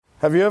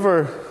Have you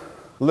ever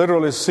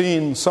literally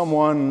seen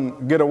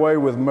someone get away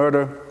with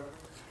murder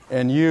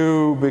and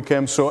you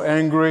became so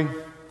angry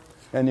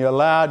and you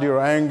allowed your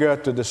anger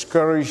to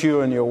discourage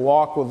you in your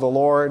walk with the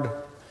Lord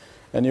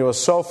and you were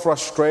so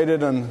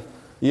frustrated and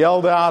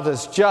yelled out,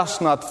 "It's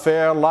just not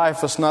fair,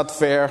 life is not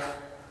fair"?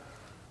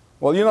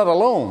 Well, you're not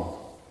alone.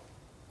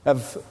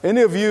 Have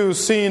any of you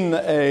seen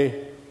a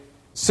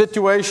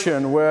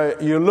situation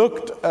where you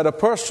looked at a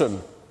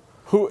person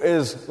who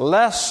is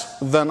less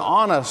than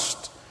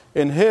honest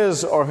in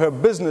his or her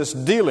business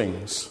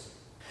dealings,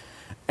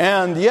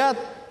 and yet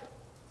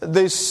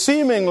they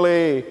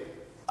seemingly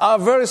are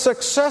very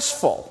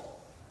successful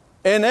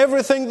in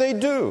everything they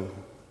do,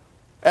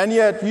 and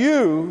yet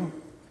you,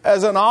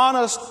 as an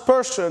honest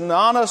person,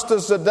 honest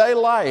as the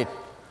daylight,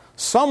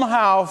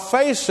 somehow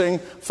facing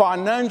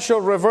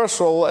financial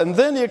reversal, and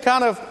then you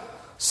kind of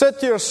say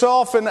to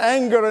yourself in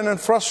anger and in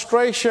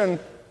frustration,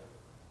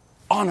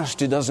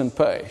 honesty doesn't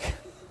pay.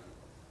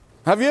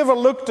 Have you ever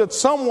looked at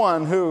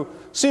someone who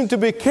seemed to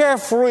be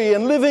carefree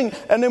and living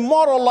an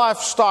immoral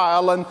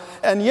lifestyle,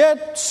 and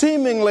yet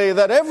seemingly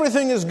that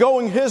everything is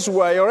going his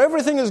way or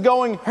everything is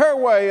going her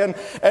way,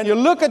 and you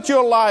look at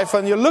your life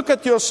and you look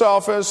at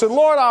yourself and say,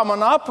 "Lord, I'm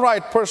an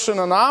upright person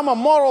and I'm a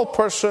moral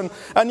person,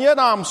 and yet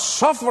I'm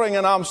suffering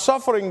and I'm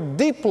suffering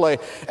deeply,"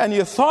 and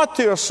you thought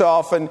to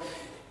yourself and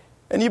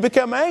you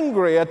become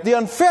angry at the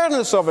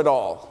unfairness of it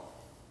all.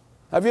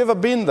 Have you ever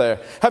been there?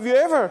 Have you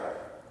ever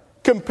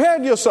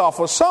compared yourself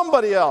with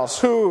somebody else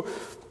who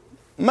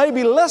may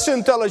be less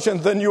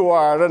intelligent than you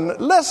are and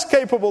less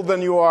capable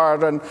than you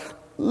are and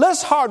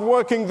less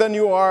hardworking than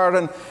you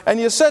are, and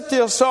you said to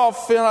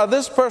yourself,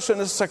 this person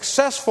is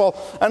successful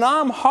and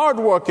I'm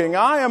hardworking,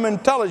 I am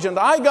intelligent,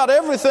 I got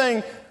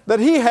everything that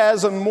he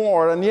has and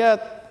more, and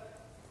yet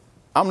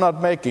I'm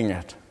not making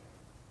it.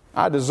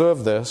 I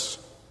deserve this.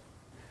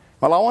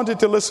 Well, I want you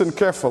to listen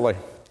carefully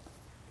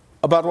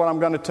about what I'm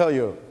going to tell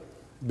you,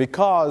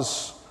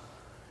 because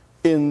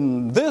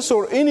in this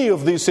or any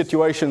of these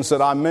situations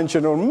that I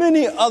mentioned, or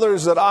many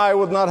others that I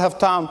would not have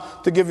time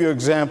to give you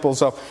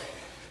examples of,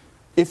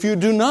 if you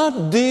do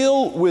not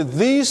deal with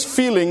these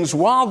feelings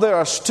while there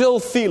are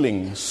still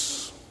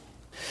feelings,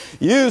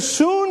 you're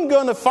soon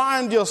going to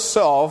find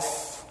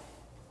yourself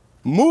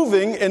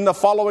moving in the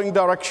following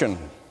direction.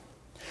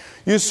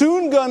 You're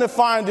soon going to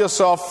find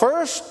yourself,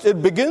 first,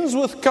 it begins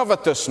with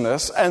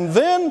covetousness, and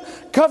then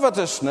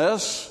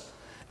covetousness,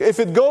 if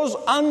it goes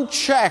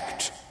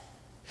unchecked,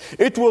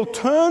 it will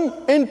turn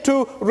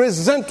into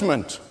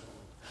resentment.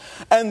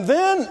 And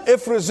then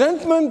if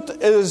resentment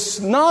is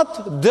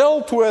not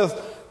dealt with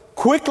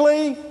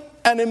quickly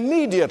and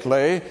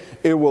immediately,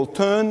 it will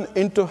turn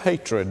into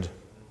hatred.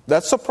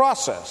 That's a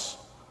process.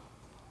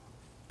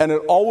 And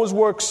it always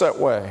works that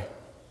way.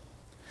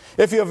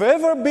 If you've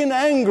ever been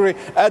angry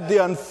at the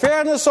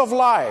unfairness of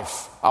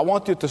life, I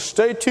want you to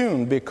stay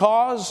tuned,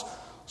 because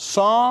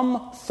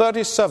Psalm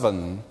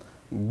 37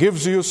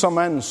 gives you some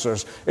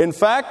answers. In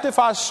fact, if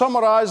I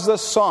summarize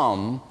this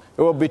psalm,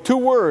 it will be 2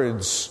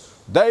 words.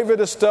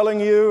 David is telling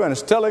you and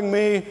is telling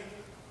me,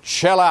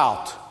 chill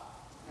out.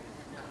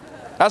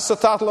 That's the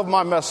title of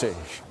my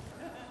message.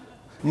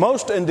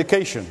 Most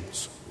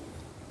indications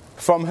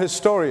from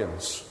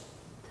historians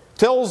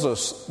tells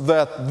us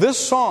that this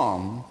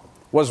psalm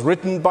was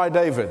written by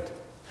David,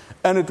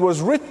 and it was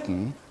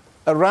written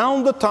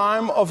around the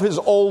time of his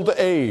old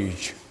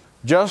age,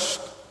 just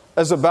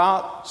as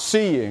about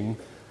seeing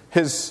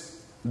his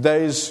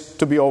days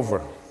to be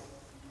over.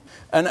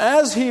 And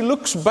as he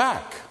looks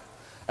back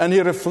and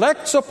he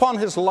reflects upon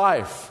his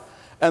life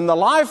and the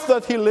life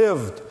that he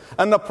lived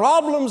and the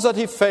problems that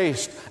he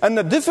faced and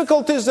the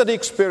difficulties that he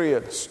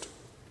experienced,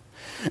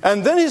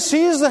 and then he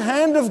sees the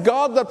hand of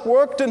God that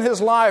worked in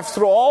his life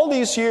through all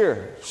these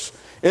years,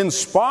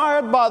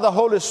 inspired by the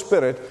Holy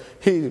Spirit,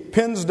 he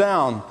pins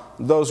down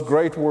those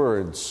great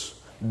words.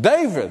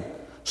 David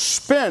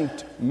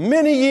spent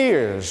many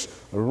years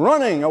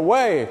running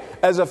away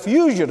as a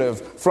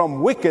fugitive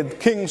from wicked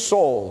King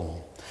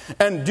Saul.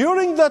 And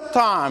during that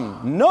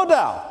time, no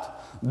doubt,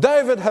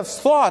 David has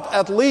thought,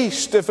 at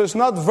least if it's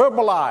not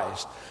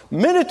verbalized,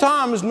 many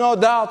times no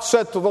doubt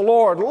said to the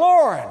Lord,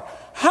 "Lord,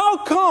 how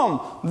come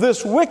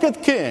this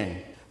wicked king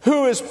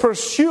who is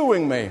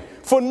pursuing me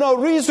for no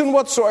reason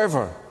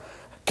whatsoever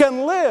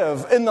can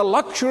live in the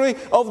luxury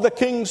of the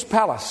king's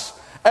palace?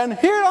 And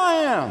here I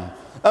am,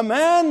 a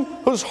man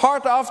whose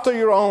heart after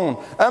your own,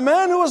 a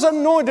man who was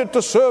anointed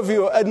to serve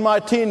you in my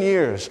teen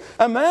years,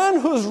 a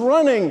man who's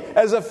running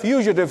as a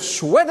fugitive,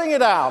 sweating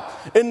it out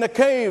in the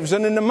caves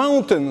and in the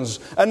mountains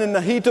and in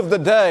the heat of the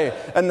day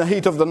and the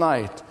heat of the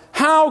night.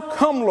 How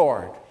come,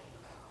 Lord?"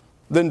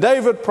 Then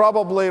David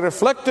probably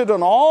reflected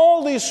on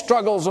all these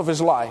struggles of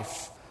his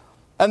life.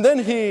 And then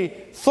he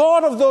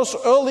thought of those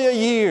earlier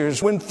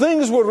years when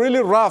things were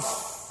really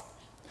rough.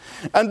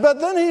 But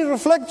then he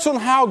reflects on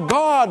how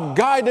God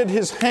guided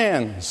his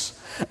hands.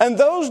 And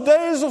those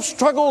days of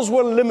struggles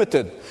were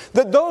limited.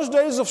 That those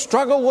days of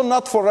struggle were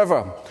not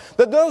forever.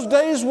 That those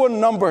days were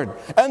numbered.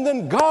 And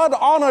then God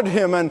honored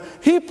him and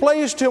he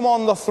placed him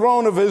on the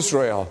throne of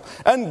Israel.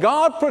 And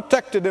God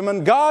protected him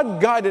and God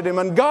guided him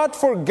and God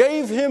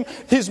forgave him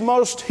his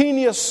most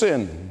heinous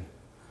sin.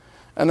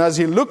 And as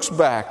he looks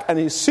back and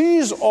he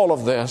sees all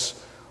of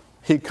this,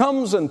 he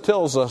comes and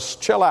tells us,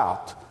 chill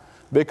out,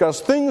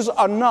 because things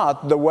are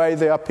not the way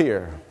they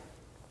appear.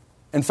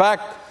 In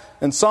fact,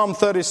 in Psalm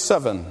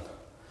 37,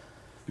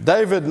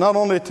 David not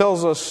only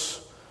tells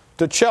us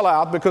to chill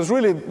out, because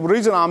really the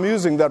reason I'm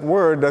using that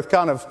word, that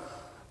kind of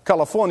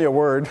California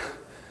word,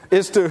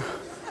 is to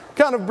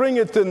kind of bring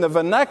it in the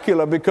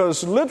vernacular,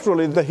 because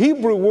literally the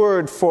Hebrew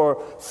word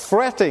for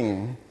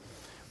fretting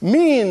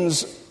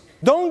means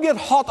don't get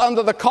hot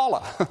under the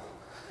collar.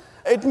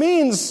 It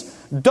means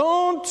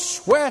don't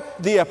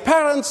sweat the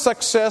apparent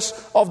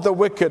success of the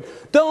wicked.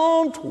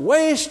 Don't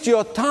waste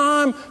your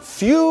time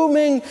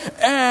fuming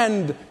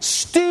and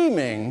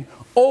steaming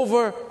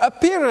over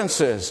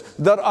appearances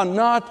that are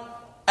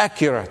not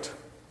accurate.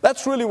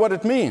 That's really what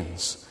it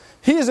means.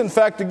 He is in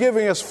fact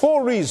giving us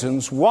 4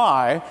 reasons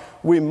why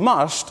we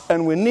must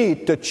and we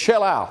need to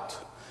chill out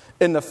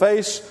in the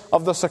face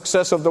of the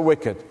success of the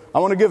wicked. I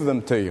want to give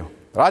them to you.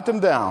 Write them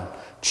down.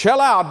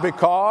 Chill out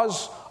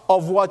because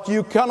of what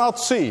you cannot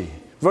see.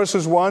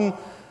 Verses 1,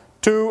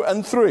 2,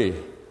 and 3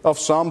 of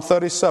Psalm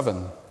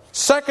 37.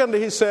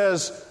 Secondly, he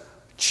says,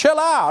 chill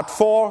out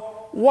for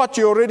what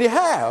you already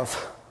have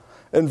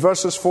in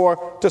verses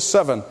 4 to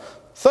 7.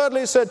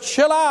 Thirdly, he said,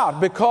 chill out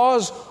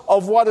because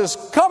of what is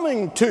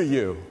coming to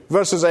you,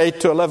 verses 8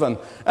 to 11.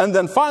 And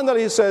then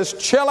finally, he says,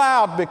 chill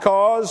out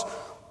because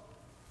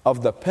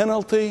of the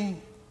penalty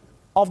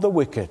of the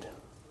wicked,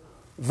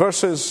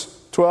 verses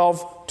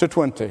 12 to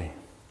 20.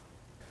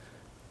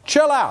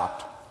 Chill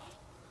out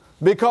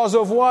because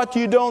of what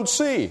you don't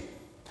see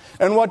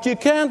and what you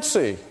can't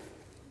see.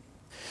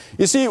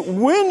 You see,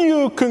 when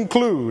you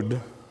conclude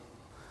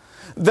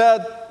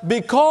that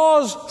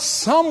because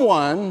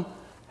someone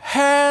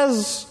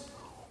has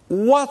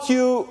what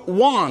you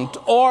want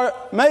or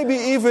maybe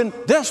even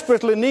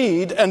desperately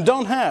need and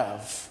don't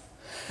have,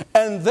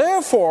 and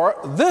therefore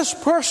this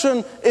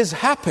person is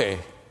happy,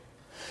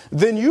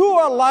 then you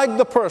are like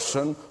the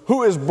person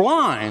who is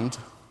blind,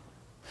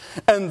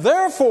 and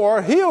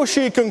therefore he or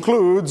she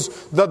concludes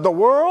that the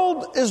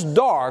world is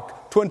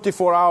dark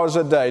 24 hours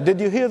a day. Did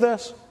you hear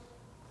this?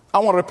 I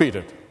want to repeat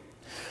it.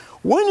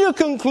 When you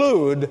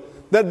conclude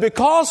that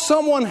because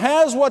someone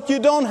has what you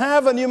don't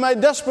have and you may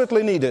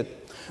desperately need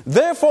it,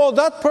 therefore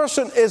that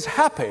person is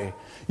happy,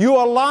 you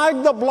are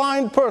like the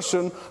blind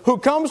person who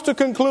comes to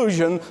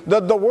conclusion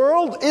that the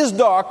world is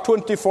dark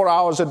 24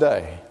 hours a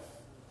day.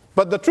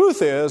 But the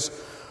truth is,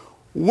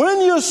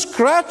 when you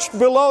scratch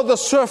below the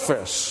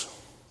surface,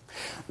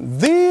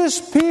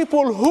 these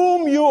people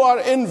whom you are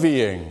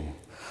envying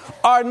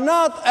are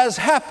not as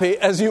happy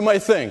as you may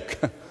think.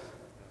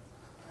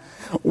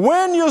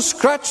 When you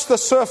scratch the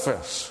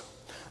surface,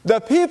 the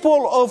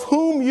people of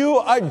whom you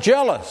are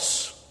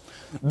jealous,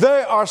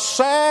 they are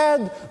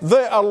sad,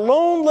 they are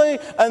lonely,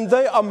 and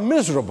they are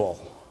miserable.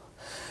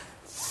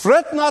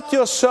 Fret not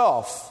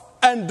yourself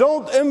and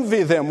don't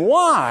envy them.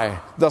 Why?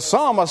 The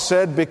psalmist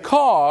said,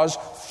 because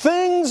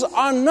things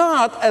are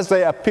not as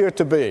they appear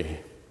to be.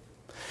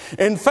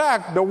 In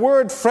fact, the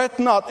word fret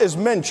not is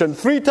mentioned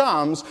 3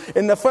 times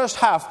in the first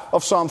half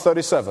of Psalm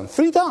 37.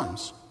 3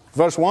 times.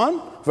 Verse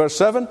 1, verse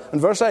 7, and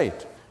verse 8.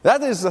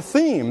 That is the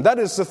theme. That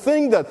is the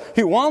thing that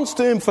he wants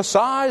to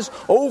emphasize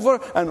over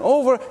and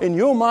over in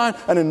your mind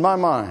and in my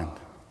mind.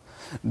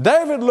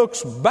 David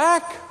looks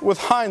back with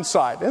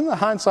hindsight. Isn't the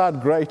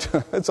hindsight great?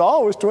 It's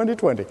always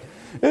 20/20.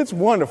 It's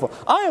wonderful.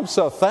 I am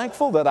so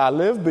thankful that I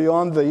lived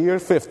beyond the year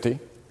 50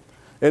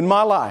 in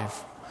my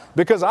life,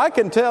 because I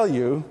can tell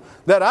you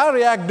that I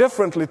react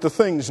differently to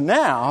things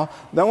now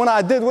than when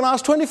I did when I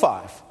was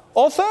 25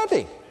 or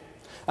 30.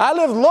 I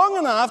lived long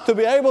enough to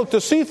be able to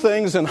see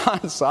things in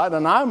hindsight,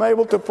 and I'm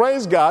able to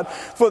praise God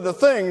for the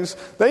things,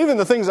 even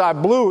the things I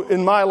blew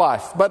in my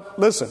life. But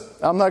listen,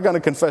 I'm not going to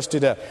confess to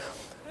that.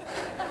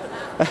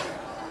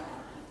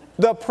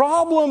 The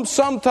problem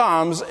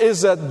sometimes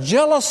is that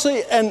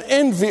jealousy and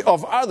envy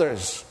of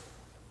others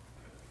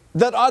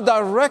that are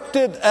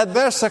directed at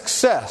their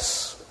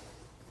success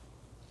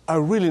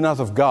are really not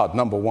of God,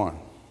 number one.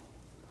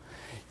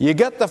 You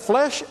get the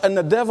flesh and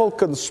the devil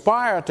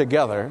conspire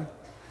together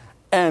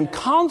and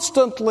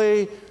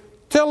constantly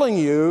telling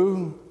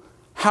you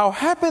how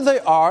happy they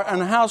are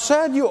and how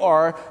sad you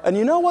are. And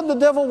you know what the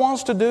devil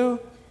wants to do?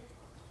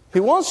 He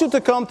wants you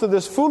to come to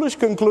this foolish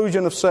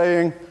conclusion of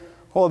saying,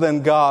 well,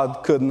 then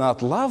God could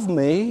not love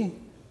me.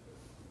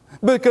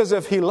 Because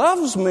if he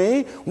loves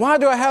me, why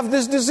do I have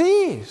this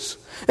disease?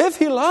 If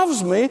he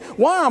loves me,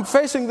 why am I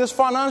facing this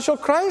financial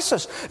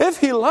crisis? If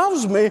he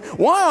loves me,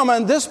 why am I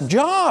in this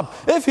job?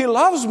 If he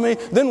loves me,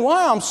 then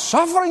why am I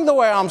suffering the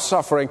way I'm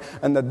suffering?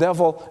 And the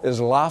devil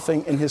is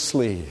laughing in his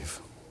sleeve.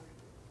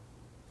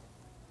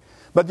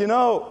 But you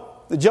know,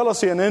 the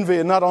jealousy and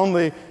envy not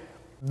only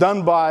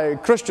done by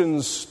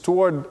Christians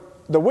toward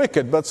the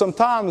wicked, but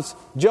sometimes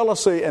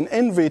jealousy and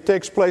envy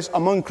takes place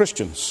among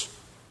Christians.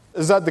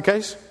 Is that the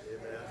case?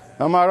 Amen.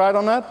 Am I right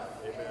on that?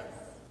 Amen.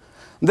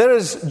 There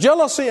is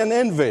jealousy and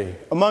envy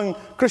among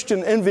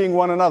Christians envying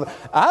one another.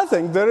 I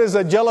think there is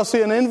a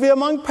jealousy and envy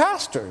among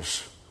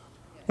pastors.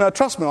 Now,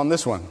 trust me on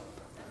this one.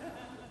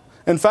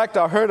 In fact,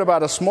 I heard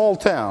about a small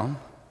town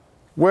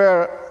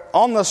where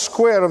on the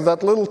square of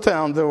that little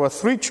town there were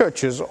 3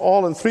 churches,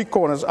 all in 3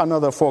 corners. I know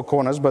there are 4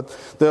 corners, but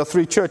there are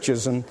 3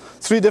 churches in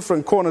 3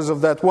 different corners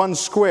of that one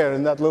square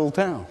in that little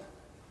town.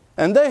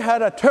 And they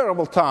had a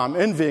terrible time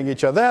envying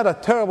each other. They had a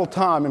terrible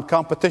time in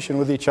competition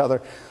with each other.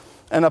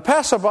 And a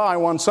passerby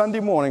one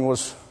Sunday morning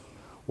was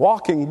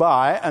walking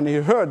by, and he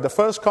heard the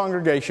first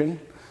congregation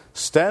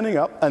standing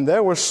up, and they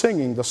were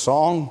singing the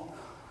song,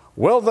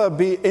 "Will there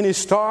be any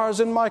stars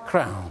in my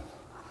crown?"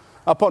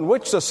 Upon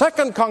which the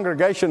second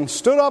congregation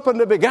stood up and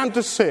they began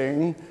to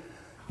sing,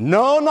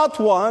 "No, not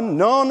one,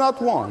 no,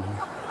 not one."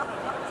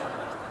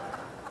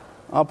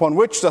 Upon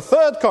which the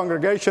third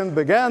congregation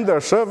began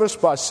their service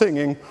by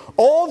singing,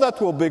 "Oh, that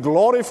will be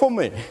glory for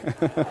me."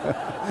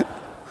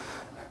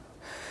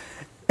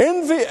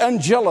 Envy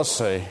and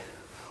jealousy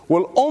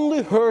will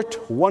only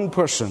hurt one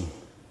person,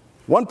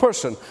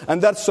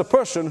 and that's the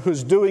person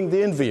who's doing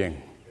the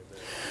envying.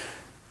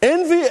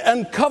 Envy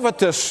and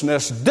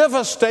covetousness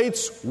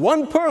devastates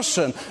one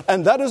person,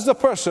 and that is the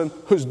person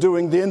who's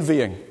doing the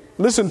envying.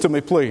 Listen to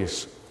me,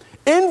 please.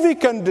 Envy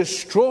can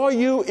destroy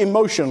you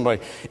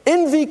emotionally.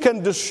 Envy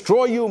can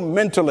destroy you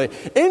mentally.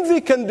 Envy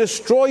can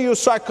destroy you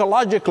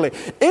psychologically.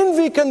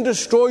 Envy can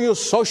destroy you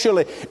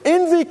socially.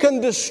 Envy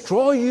can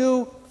destroy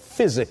you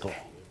physically.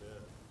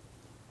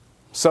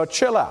 So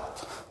chill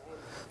out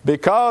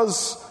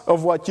because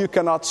of what you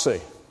cannot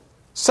see.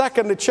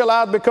 Secondly, chill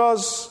out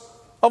because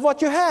of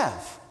what you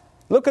have.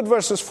 Look at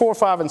verses 4,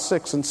 5, and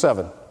 6, and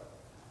 7.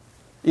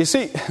 You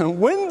see,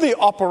 when the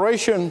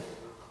operation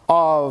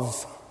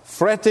of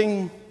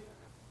fretting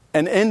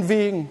and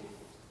envying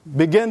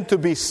begin to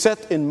be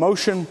set in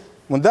motion,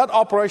 when that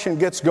operation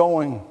gets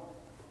going,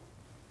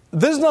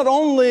 there's not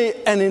only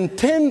an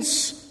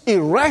intense,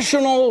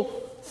 irrational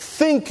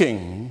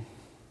thinking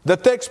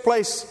that takes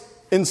place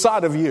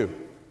inside of you.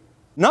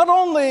 Not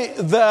only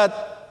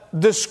that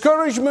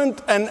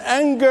discouragement and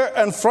anger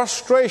and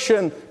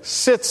frustration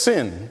sits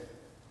in,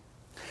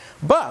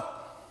 but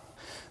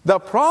the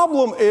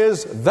problem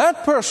is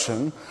that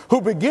person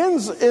who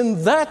begins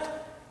in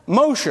that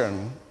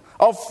motion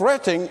of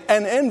fretting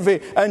and envy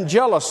and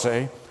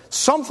jealousy,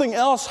 something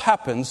else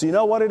happens. You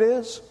know what it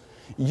is?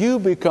 You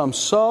become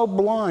so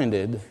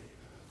blinded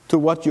to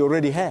what you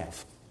already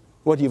have,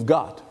 what you've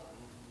got.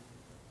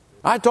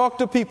 I talk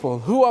to people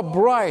who are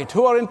bright,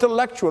 who are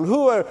intellectual,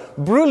 who are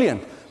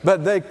brilliant,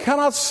 but they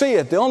cannot see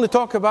it. They only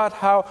talk about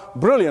how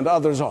brilliant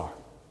others are.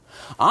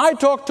 I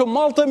talk to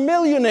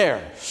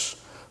multimillionaires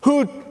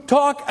who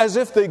talk as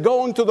if they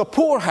go into the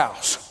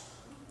poorhouse,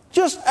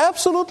 just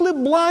absolutely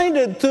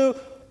blinded to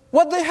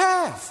what they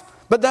have.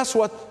 But that's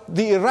what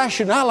the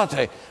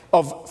irrationality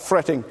of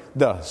fretting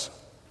does.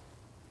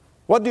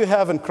 What do you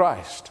have in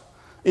Christ?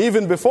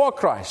 Even before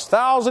Christ,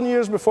 1,000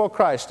 years before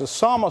Christ, the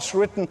psalmist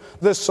written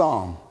this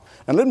psalm.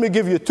 And let me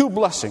give you 2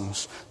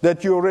 blessings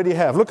that you already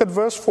have. Look at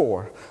verse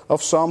 4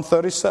 of Psalm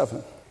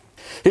 37.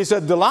 He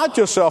said, "Delight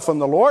yourself in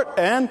the Lord,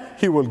 and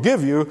He will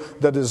give you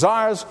the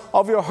desires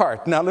of your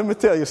heart." Now, let me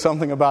tell you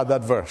something about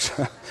that verse.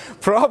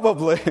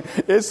 Probably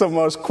it's the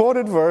most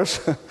quoted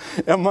verse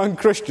among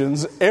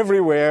Christians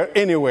everywhere,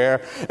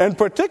 anywhere. And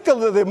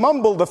particularly they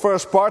mumble the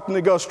first part and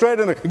they go straight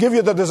in, "Give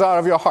you the desire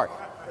of your heart."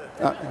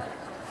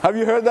 Have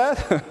you heard that?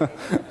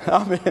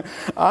 I mean,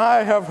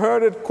 I have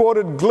heard it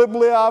quoted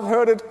glibly. I've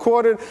heard it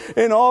quoted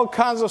in all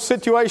kinds of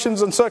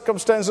situations and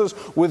circumstances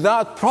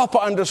without proper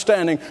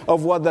understanding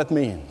of what that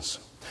means.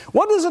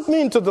 What does it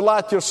mean to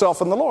delight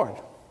yourself in the Lord?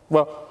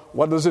 Well,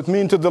 what does it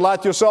mean to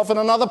delight yourself in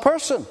another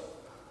person?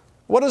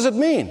 What does it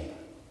mean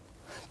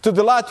to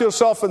delight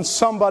yourself in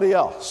somebody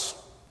else?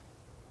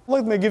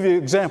 Let me give you an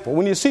example.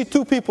 When you see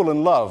 2 people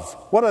in love,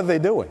 what are they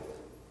doing?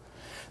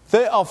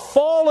 They are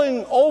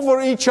falling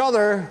over each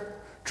other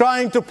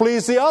trying to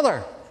please the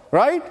other,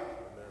 right?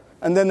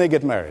 And then they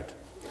get married.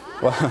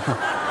 Well,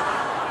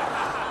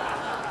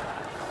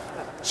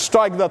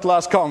 strike that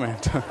last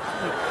comment.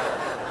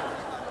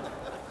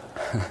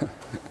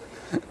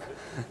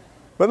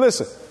 But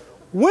listen,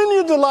 when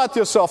you delight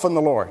yourself in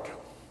the Lord,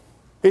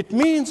 it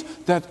means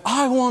that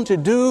I want to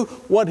do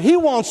what He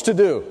wants to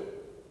do.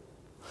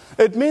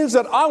 It means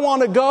that I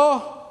want to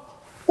go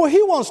where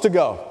He wants to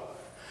go.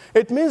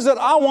 It means that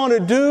I want to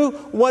do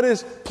what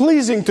is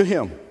pleasing to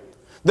Him,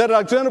 that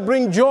are going to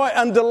bring joy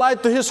and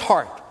delight to His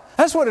heart.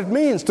 That's what it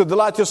means to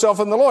delight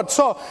yourself in the Lord.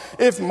 So,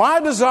 if my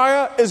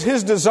desire is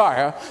His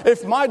desire,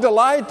 if my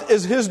delight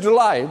is His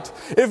delight,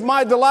 if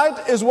my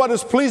delight is what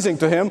is pleasing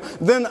to Him,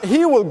 then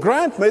He will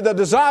grant me the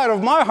desire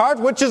of my heart,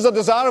 which is the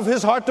desire of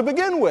His heart to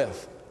begin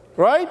with.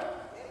 Right?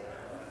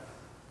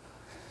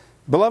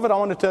 Beloved, I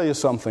want to tell you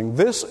something.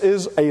 This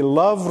is a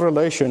love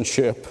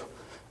relationship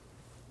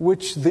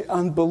which the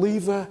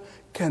unbeliever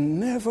can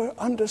never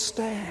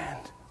understand.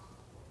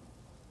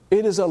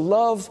 It is a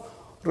love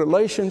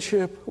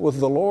relationship with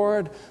the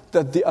Lord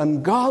that the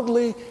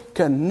ungodly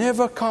can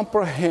never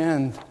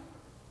comprehend,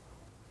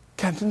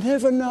 can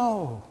never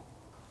know,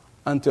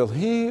 until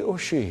he or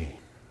she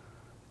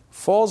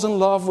falls in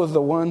love with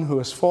the one who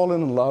has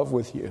fallen in love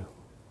with you.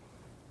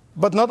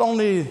 But not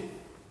only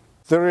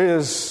there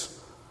is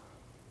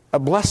a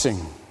blessing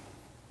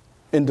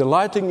in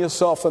delighting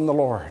yourself in the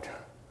Lord.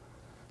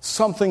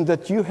 Something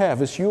that you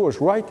have is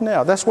yours right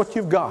now. That's what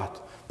you've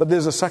got. But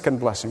there's a second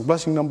blessing.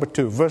 Blessing number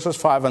 2, verses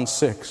 5 and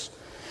 6.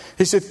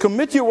 He said,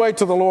 commit your way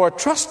to the Lord,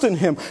 trust in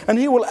Him, and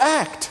He will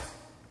act.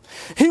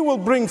 He will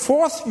bring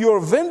forth your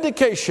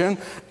vindication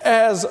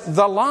as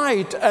the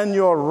light and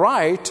your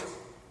right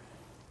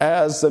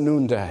as the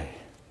noonday.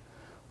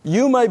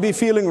 You may be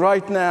feeling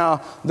right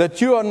now that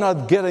you are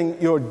not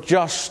getting your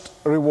just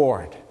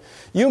reward.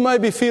 You may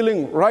be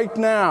feeling right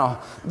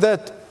now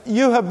that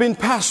you have been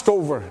passed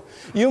over.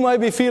 You may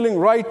be feeling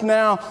right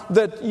now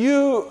that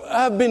you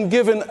have been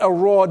given a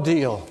raw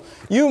deal.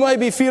 You may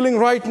be feeling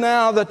right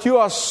now that you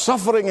are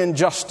suffering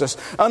injustice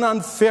and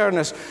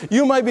unfairness.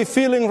 You may be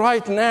feeling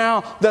right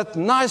now that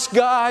nice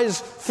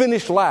guys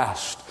finish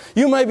last.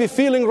 You may be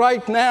feeling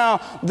right now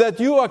that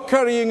you are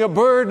carrying a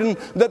burden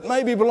that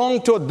maybe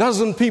belonged to a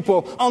dozen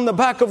people on the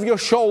back of your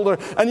shoulder,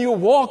 and you're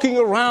walking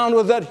around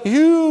with that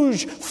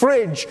huge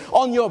fridge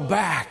on your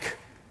back.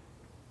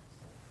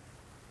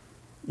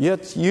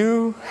 Yet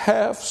you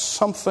have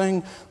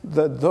something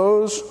that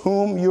those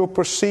whom you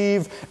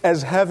perceive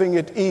as having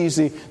it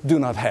easy do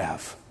not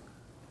have.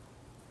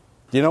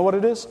 Do you know what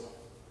it is?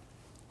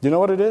 Do you know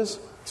what it is?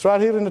 It's right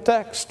here in the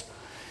text.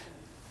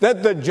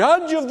 That the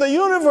judge of the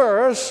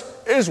universe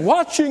is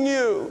watching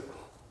you.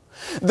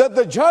 That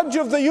the judge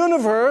of the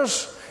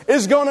universe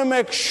is going to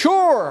make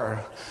sure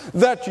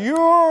that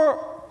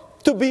you're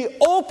to be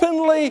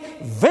openly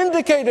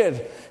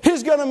vindicated.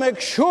 He's going to make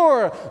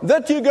sure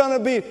that you're going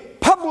to be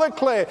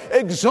publicly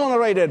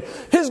exonerated.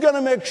 He's going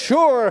to make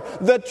sure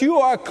that you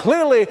are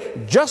clearly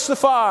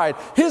justified.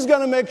 He's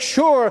going to make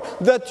sure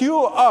that you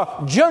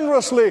are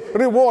generously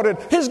rewarded.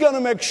 He's going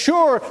to make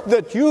sure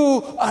that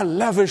you are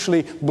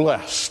lavishly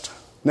blessed.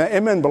 Now,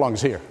 amen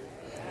belongs here.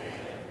 Amen.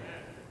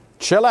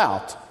 Chill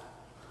out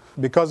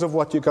because of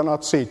what you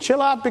cannot see.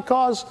 Chill out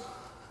because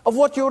of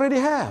what you already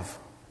have.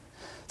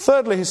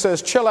 Thirdly, he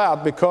says, chill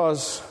out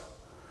because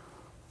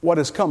what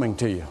is coming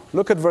to you.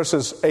 Look at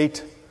verses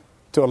 8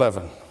 to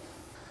 11.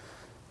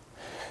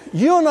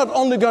 You're not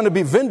only going to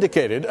be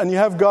vindicated, and you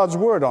have God's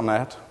word on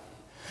that.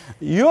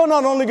 You're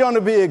not only going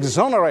to be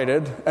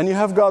exonerated, and you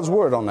have God's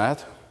word on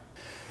that.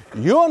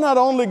 You're not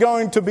only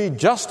going to be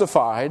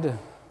justified,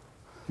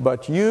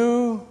 but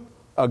you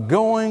are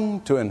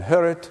going to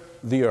inherit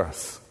the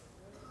earth.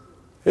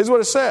 Here's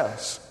what it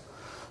says.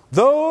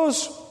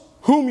 Those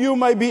whom you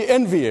may be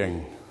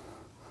envying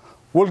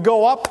will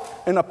go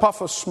up in a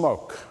puff of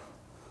smoke.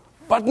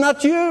 But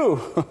not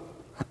you.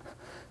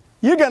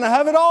 You're going to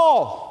have it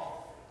all.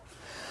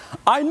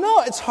 I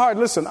know it's hard.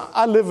 Listen,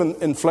 I live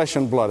in flesh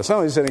and blood.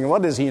 Somebody's saying,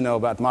 what does he know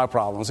about my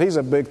problems? He's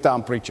a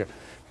big-time preacher.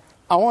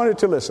 I want you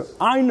to listen.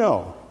 I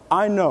know,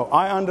 I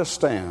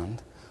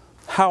understand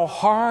how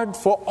hard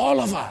for all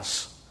of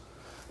us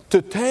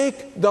to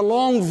take the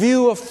long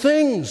view of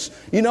things.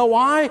 You know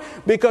why?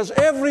 Because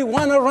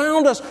everyone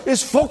around us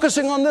is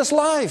focusing on this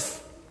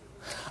life.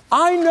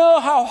 I know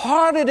how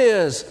hard it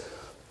is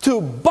to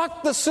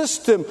buck the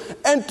system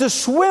and to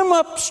swim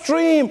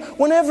upstream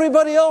when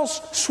everybody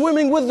else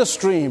swimming with the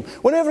stream,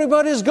 when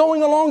everybody's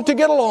going along to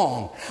get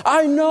along.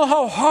 I know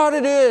how hard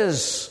it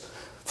is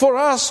for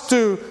us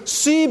to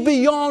see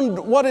beyond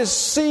what is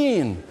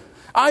seen.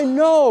 I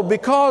know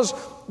because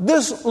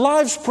this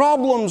life's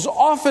problems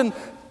often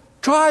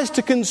tries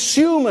to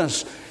consume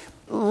us.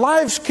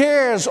 Life's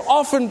cares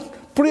often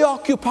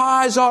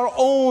preoccupies our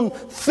own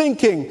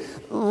thinking.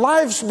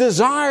 Life's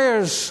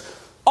desires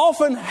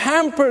often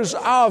hampers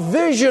our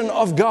vision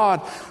of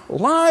God.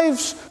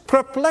 Life's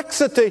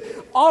perplexity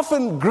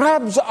often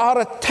grabs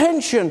our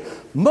attention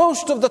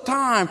most of the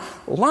time.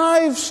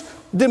 Life's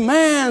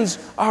demands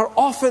are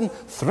often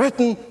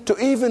threatened to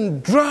even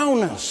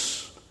drown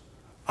us.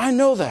 I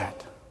know that.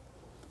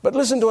 But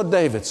listen to what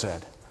David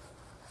said.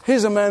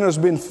 He's a man who's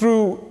been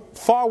through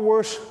far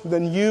worse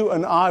than you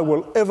and I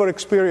will ever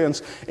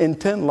experience in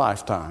 10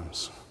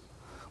 lifetimes.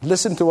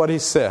 Listen to what he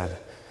said.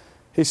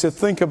 He said,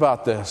 think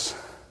about this.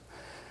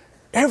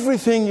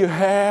 Everything you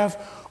have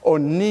or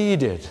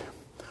needed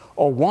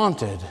or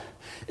wanted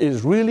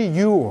is really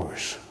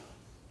yours,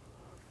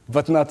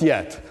 but not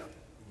yet.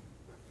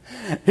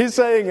 He's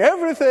saying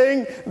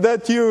everything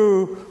that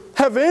you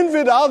have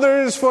envied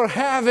others for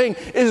having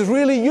is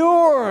really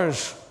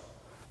yours,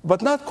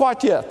 but not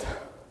quite yet.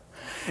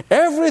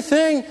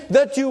 Everything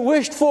that you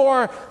wished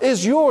for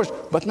is yours,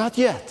 but not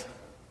yet.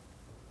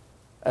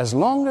 As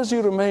long as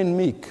you remain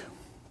meek,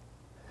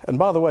 and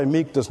by the way,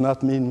 meek does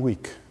not mean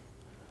weak.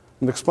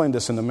 I'll explain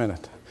this in a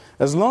minute.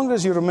 As long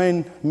as you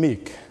remain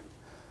meek,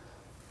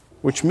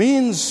 which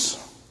means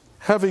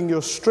having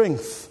your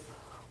strength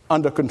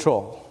under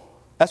control.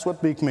 That's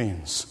what meek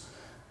means.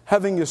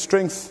 Having your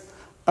strength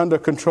under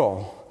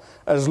control.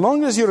 as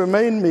long as you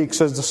remain meek,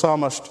 says the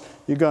psalmist,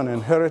 you're going to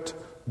inherit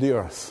the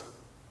earth.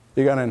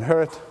 You're going to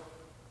inherit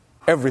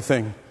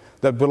everything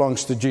that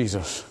belongs to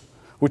Jesus,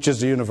 which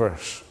is the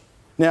universe.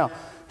 Now,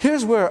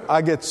 here's where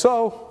I get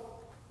so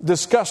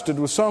disgusted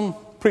with some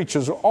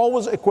preachers who are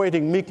always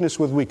equating meekness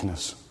with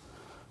weakness.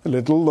 A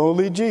little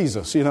lowly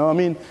Jesus,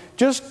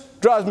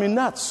 just drives me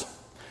nuts.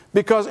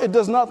 Because it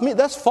does not mean,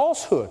 that's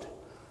falsehood.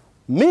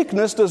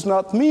 Meekness does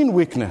not mean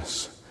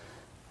weakness.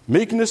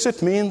 Meekness,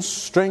 it means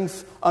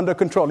strength under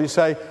control. You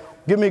say,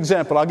 give me an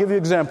example. I'll give you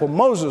an example.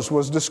 Moses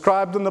was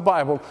described in the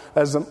Bible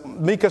as the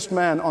meekest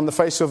man on the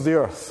face of the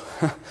earth.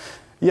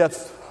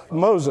 Yet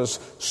Moses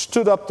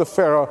stood up to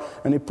Pharaoh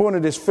and he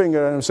pointed his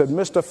finger and said,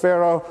 Mr.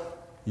 Pharaoh,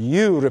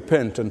 you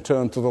repent and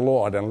turn to the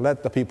Lord and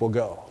let the people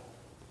go.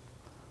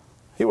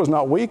 He was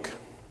not weak,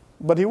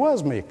 but he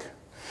was meek.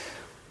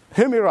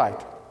 Hear me right.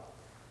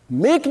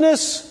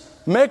 Meekness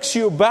makes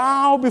you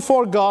bow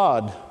before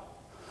God,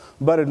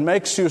 but it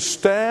makes you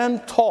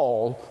stand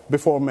tall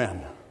before men.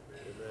 Amen.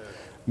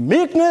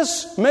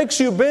 Meekness makes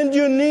you bend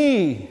your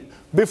knee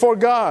before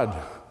God,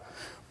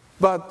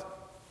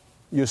 but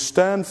you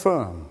stand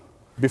firm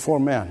before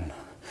men.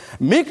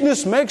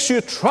 Meekness makes you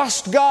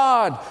trust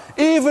God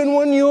even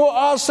when you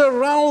are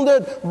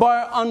surrounded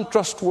by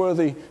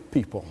untrustworthy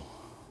people.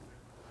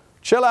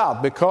 Chill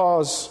out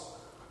because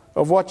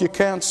of what you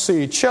can't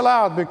see. Chill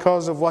out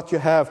because of what you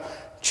have.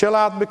 Chill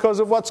out because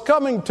of what's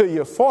coming to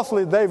you.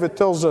 Fourthly, David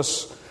tells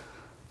us,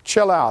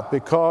 chill out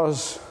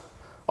because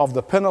of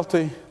the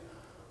penalty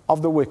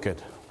of the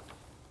wicked.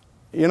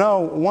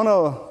 One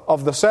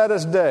of the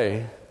saddest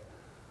days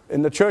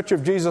in the Church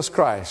of Jesus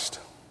Christ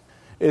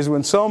is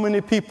when so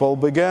many people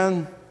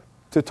began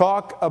to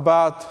talk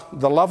about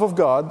the love of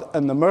God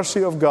and the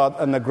mercy of God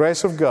and the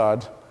grace of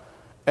God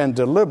and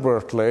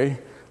deliberately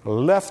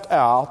left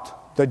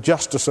out the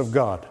justice of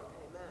God.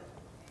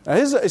 Now,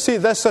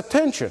 that's a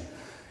tension.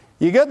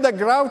 You get the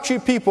grouchy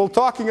people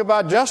talking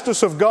about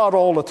justice of God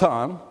all the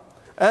time,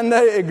 and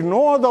they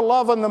ignore the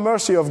love and the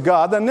mercy of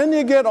God, and then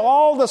you get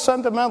all the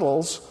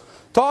sentimentals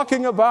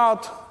talking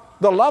about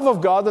the love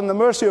of God and the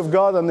mercy of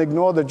God and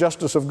ignore the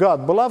justice of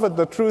God. Beloved,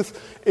 the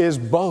truth is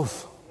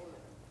both.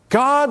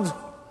 God,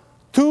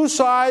 two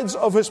sides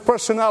of His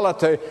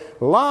personality,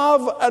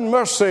 love and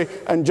mercy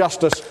and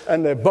justice,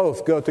 and they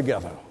both go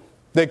together.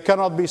 They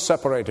cannot be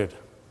separated.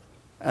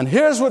 And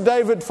here's where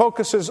David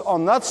focuses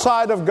on that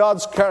side of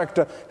God's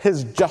character,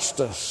 His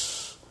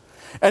justice.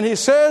 And he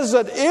says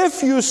that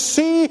if you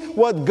see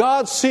what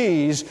God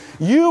sees,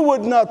 you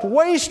would not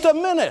waste a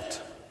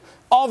minute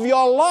of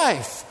your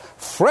life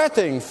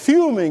fretting,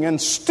 fuming,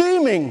 and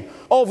steaming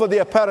over the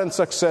apparent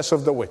success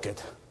of the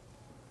wicked.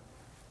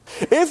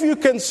 If you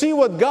can see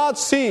what God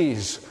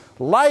sees,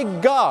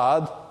 like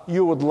God,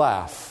 you would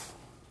laugh.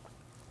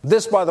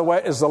 This, by the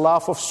way, is the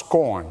laugh of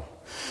scorn.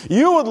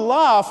 You would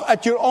laugh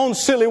at your own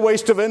silly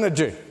waste of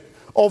energy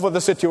over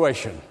the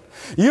situation.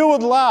 You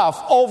would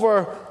laugh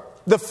over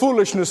the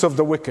foolishness of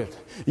the wicked.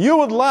 You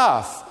would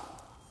laugh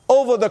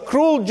over the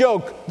cruel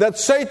joke that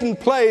Satan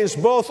plays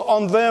both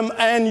on them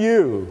and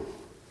you.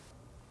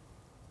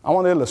 I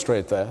want to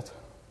illustrate that.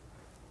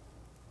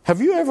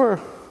 Have you ever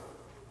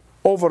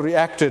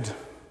overreacted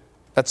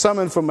at some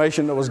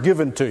information that was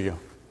given to you,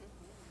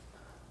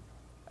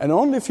 and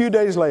only a few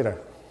days later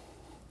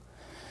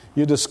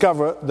you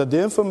discover that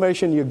the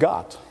information you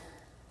got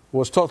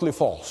was totally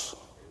false?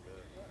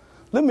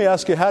 Let me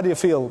ask you, how do you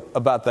feel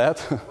about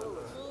that?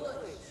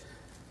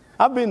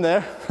 I've been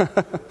there.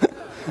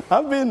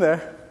 I've been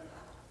there.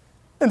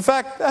 In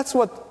fact, that's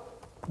what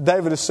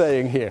David is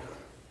saying here.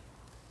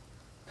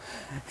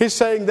 He's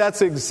saying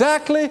that's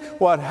exactly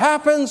what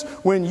happens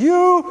when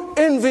you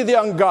envy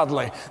the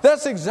ungodly.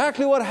 That's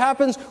exactly what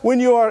happens when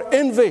you are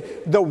envy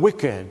the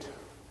wicked.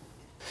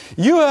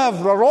 You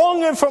have the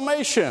wrong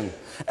information,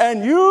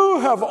 and you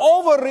have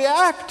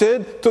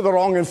overreacted to the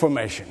wrong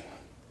information.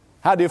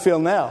 How do you feel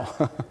now?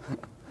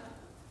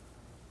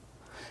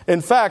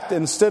 In fact,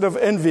 instead of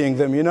envying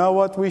them, you know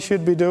what we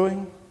should be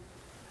doing?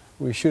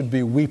 We should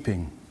be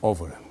weeping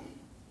over them.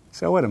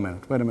 So wait a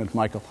minute,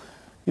 Michael.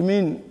 You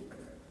mean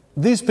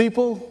these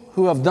people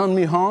who have done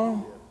me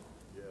harm?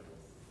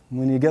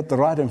 When you get the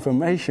right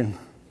information,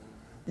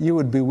 you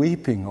would be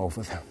weeping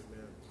over them.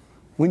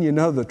 When you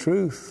know the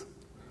truth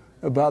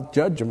about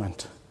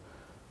judgment,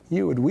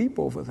 you would weep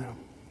over them.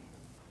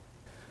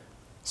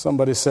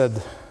 Somebody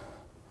said,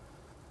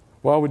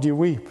 why would you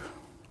weep?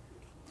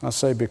 I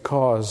say,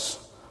 because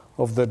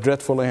of the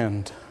dreadful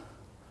end,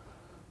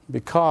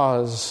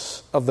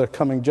 because of their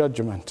coming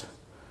judgment,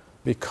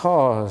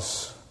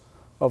 because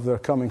of their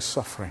coming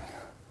suffering.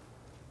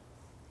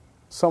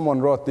 Someone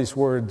wrote these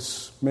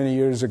words many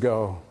years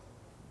ago.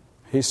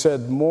 He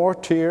said, more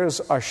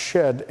tears are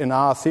shed in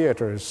our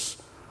theaters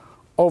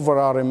over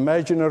our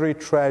imaginary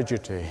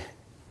tragedy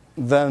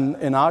than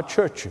in our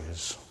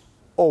churches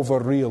over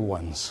real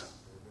ones.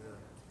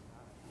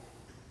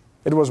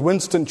 It was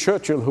Winston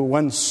Churchill who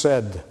once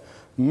said,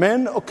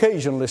 men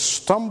occasionally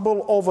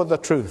stumble over the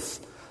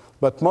truth,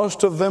 but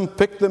most of them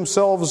pick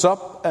themselves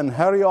up and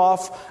hurry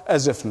off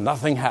as if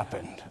nothing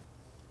happened.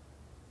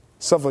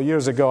 Several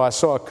years ago, I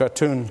saw a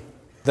cartoon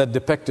that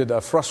depicted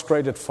a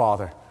frustrated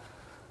father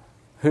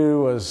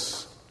who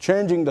was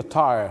changing the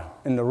tire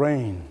in the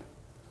rain,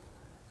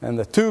 and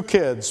the two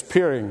kids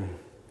peering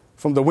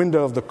from the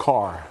window of the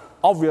car,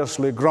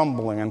 obviously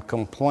grumbling and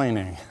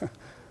complaining.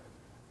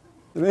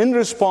 In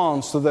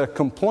response to their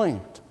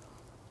complaint,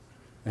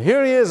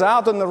 here he is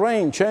out in the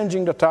rain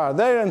changing the tire.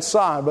 They're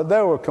inside, but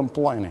they were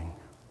complaining.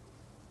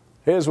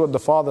 Here's what the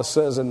father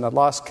says in the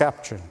last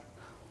caption.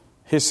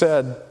 He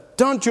said,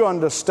 "Don't you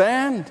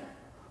understand?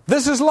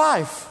 This is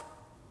life.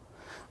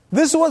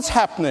 This is what's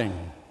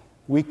happening.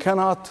 We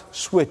cannot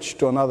switch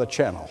to another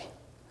channel."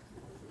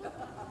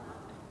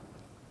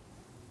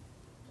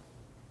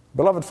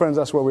 Beloved friends,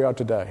 that's where we are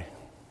today.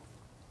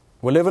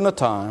 We live in a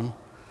time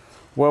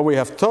where we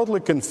have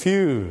totally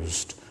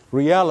confused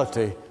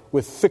reality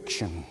with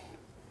fiction.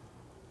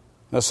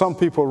 Now, some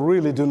people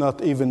really do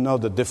not even know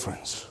the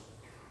difference.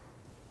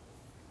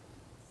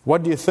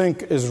 What do you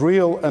think is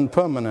real and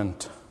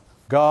permanent?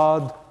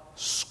 God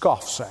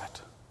scoffs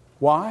at.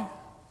 Why?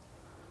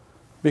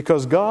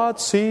 Because God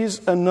sees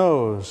and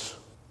knows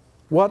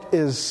what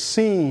is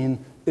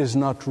seen is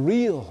not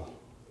real.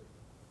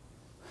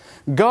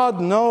 God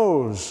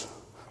knows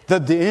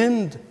that the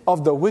end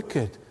of the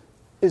wicked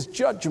is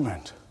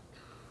judgment.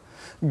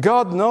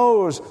 God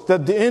knows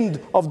that the end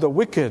of the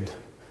wicked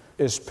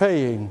is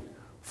paying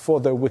for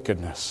their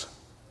wickedness.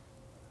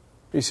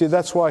 You see,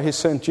 that's why He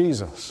sent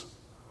Jesus.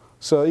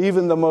 So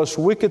even the most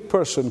wicked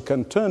person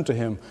can turn to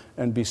Him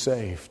and be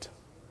saved.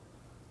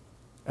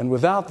 And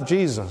without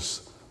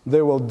Jesus,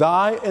 they will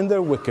die in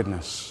their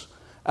wickedness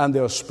and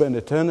they'll spend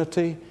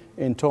eternity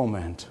in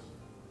torment.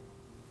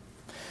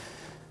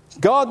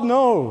 God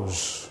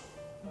knows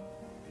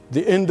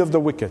the end of the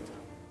wicked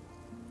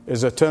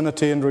is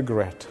eternity in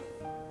regret.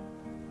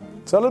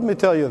 So let me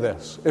tell you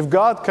this. If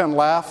God can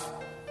laugh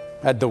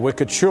at the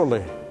wicked,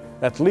 surely,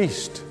 at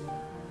least,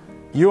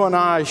 you and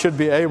I should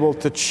be able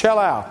to chill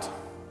out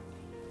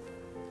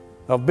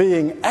of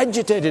being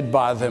agitated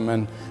by them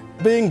and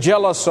being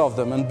jealous of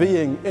them and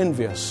being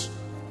envious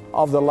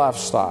of the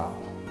lifestyle.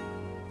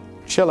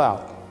 Chill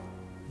out.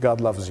 God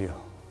loves you.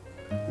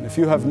 And if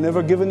you have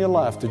never given your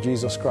life to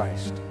Jesus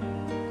Christ,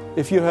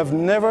 if you have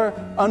never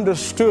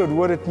understood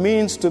what it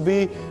means to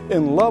be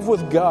in love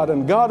with God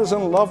and God is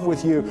in love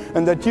with you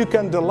and that you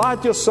can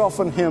delight yourself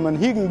in Him and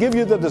He can give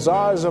you the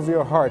desires of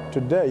your heart,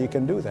 today you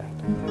can do that.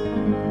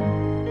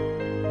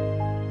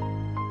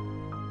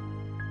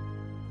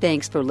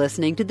 Thanks for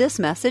listening to this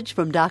message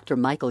from Dr.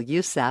 Michael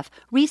Youssef,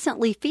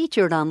 recently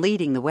featured on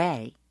Leading the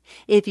Way.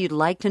 If you'd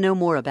like to know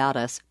more about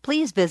us,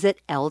 please visit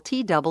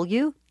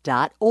ltw.org.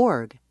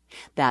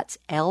 That's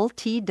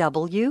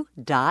ltw.org.